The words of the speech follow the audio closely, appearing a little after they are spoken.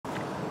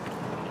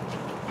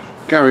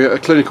Gary, a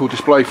clinical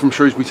display from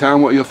Shrewsbury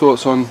Town. What are your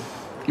thoughts on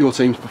your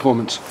team's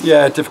performance?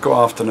 Yeah, difficult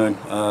afternoon.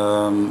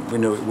 We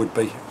knew it would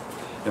be.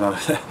 You know,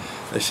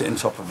 they sit in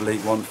top of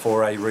League One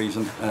for a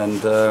reason,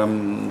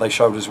 and they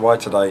showed us why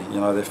today. You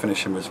know, their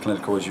finishing was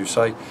clinical, as you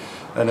say,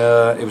 and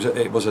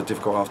it was a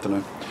difficult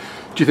afternoon.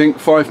 Do you think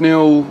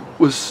 5-0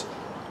 was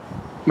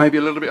maybe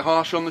a little bit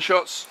harsh on the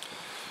shots?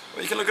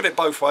 Well, you can look at it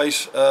both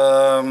ways.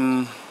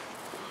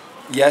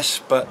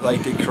 Yes, but they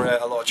did create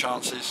a lot of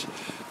chances.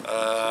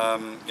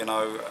 You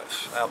know,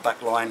 our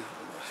back line,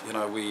 you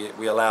know,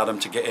 we allowed them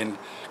to get in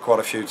quite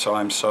a few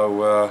times.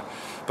 So,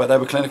 but they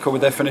were clinical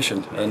with their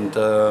finishing, and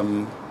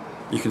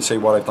you can see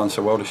why they've done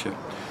so well this year.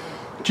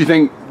 Do you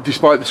think,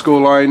 despite the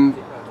scoreline,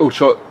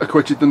 Aldershot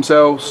acquitted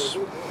themselves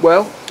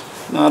well?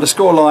 No, the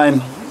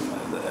scoreline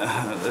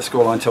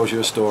tells you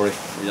a story.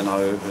 You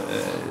know,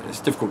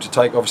 it's difficult to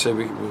take. Obviously,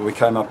 we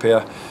came up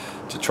here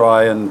to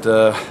try and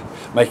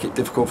make it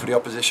difficult for the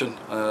opposition,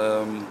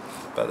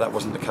 but that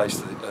wasn't the case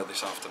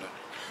this afternoon.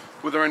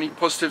 Were there any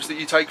positives that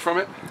you take from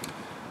it?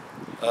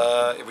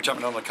 We're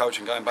jumping on the coach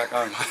and going back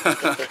home.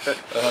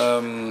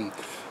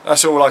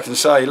 That's all I can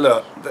say.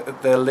 Look,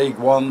 they're League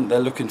One.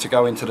 They're looking to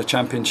go into the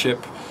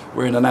Championship.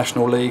 We're in the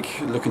National League,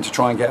 looking to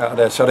try and get out of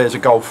there. So there's a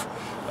gulf,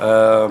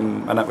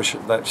 and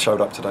that showed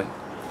up today.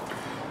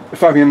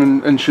 Fabian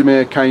and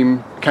Shamir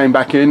came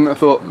back in. I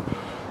thought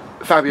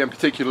Fabian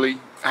particularly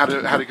had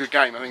a good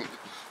game. I think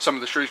some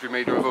of the Shrewsbury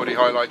media have already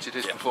highlighted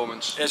his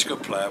performance. He's a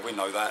good player. We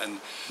know that, and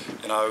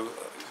you know,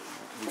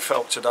 we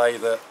felt today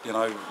that, you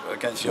know,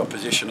 against the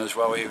opposition as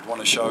well, he would want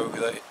to show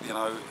that, you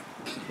know,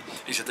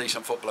 he's a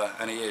decent footballer,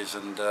 and he is,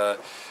 and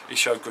he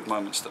showed good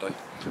moments today.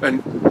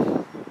 And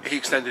he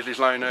extended his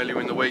loan earlier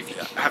in the week.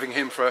 Yeah. Having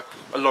him for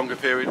a longer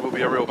period will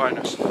be a real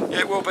bonus. Yeah,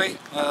 it will be.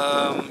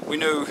 We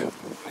knew,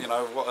 you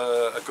know, what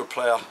a good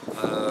player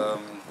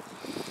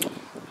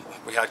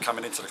we had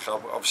coming into the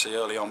club. Obviously,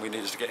 early on we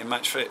needed to get him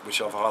match fit, which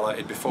I've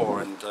highlighted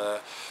before, and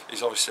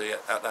he's obviously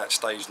at that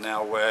stage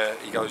now where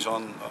he goes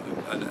on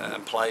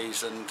and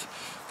plays, and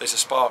there's a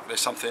spark. There's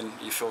something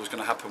you feel is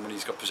going to happen when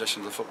he's got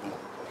possession of the football.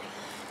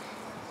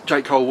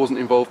 Jake Cole wasn't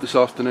involved this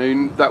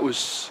afternoon. That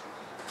was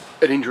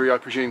an injury, I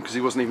presume, because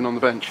he wasn't even on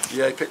the bench.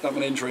 Yeah, he picked up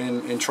an injury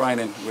in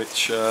training,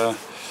 which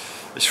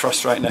is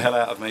frustrating the hell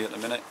out of me at the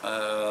minute.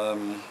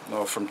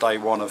 Well, from day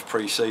one of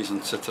pre-season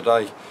to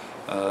today,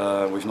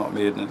 we've not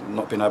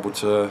been able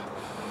to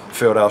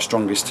field our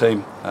strongest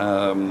team,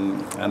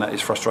 and that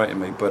is frustrating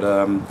me. But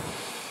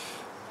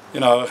you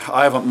know,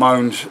 I haven't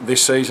moaned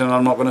this season.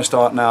 I'm not going to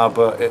start now,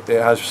 but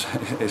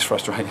it's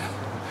frustrating.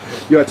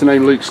 You had to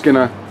name Luke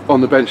Skinner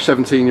on the bench,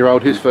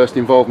 17-year-old, his first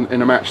involvement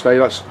in a match day.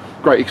 That's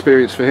great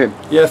experience for him.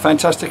 Yeah,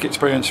 fantastic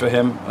experience for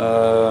him.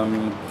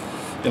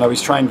 You know,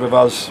 he's trained with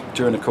us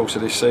during the course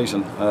of this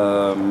season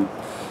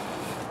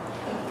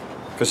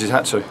because he's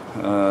had to.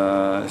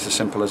 It's as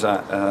simple as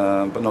that.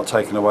 But not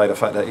taking away the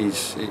fact that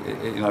he's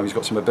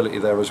got some ability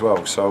there as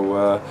well.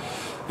 So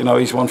you know,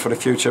 he's one for the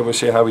future. We'll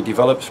see how he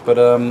develops. But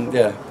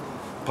yeah,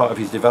 part of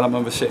his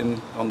development was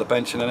sitting on the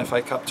bench in an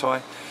FA Cup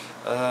tie,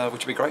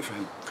 which would be great for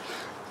him.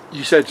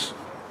 You said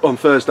on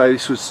Thursday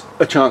this was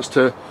a chance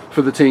for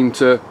the team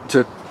to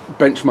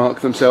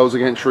benchmark themselves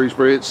against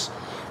Shrewsbury.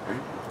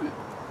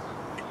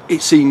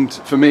 It seemed,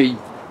 for me,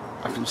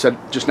 I've said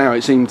just now,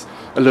 it seemed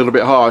a little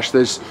bit harsh.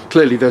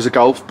 Clearly there's a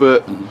gulf,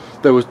 but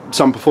there were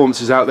some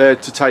performances out there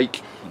to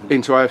take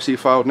into AFC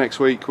Fylde next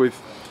week with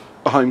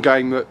a home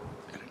game that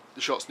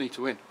the Shots need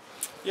to win.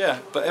 Yeah,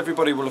 but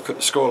everybody will look at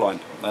the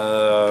scoreline.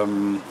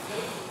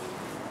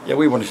 Yeah,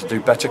 we wanted to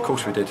do better, of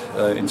course we did,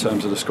 in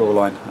terms of the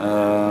scoreline.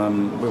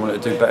 We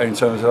wanted to do better in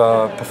terms of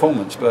our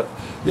performance, but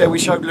yeah, we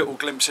showed little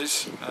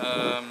glimpses,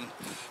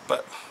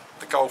 but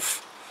the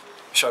gulf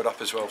showed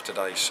up as well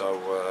today,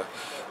 so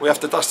we have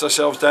to dust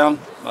ourselves down.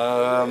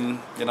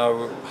 You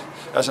know,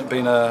 it hasn't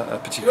been a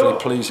particularly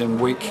pleasing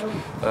week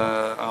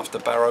after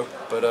Barrow,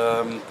 but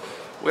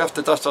we have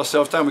to dust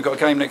ourselves down. We've got a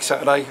game next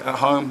Saturday at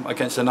home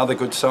against another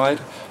good side,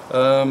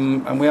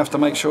 and we have to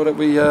make sure that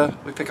we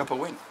pick up a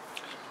win.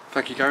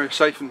 Thank you, Gary.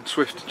 Safe and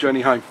swift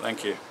journey home.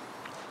 Thank you.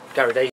 Gary,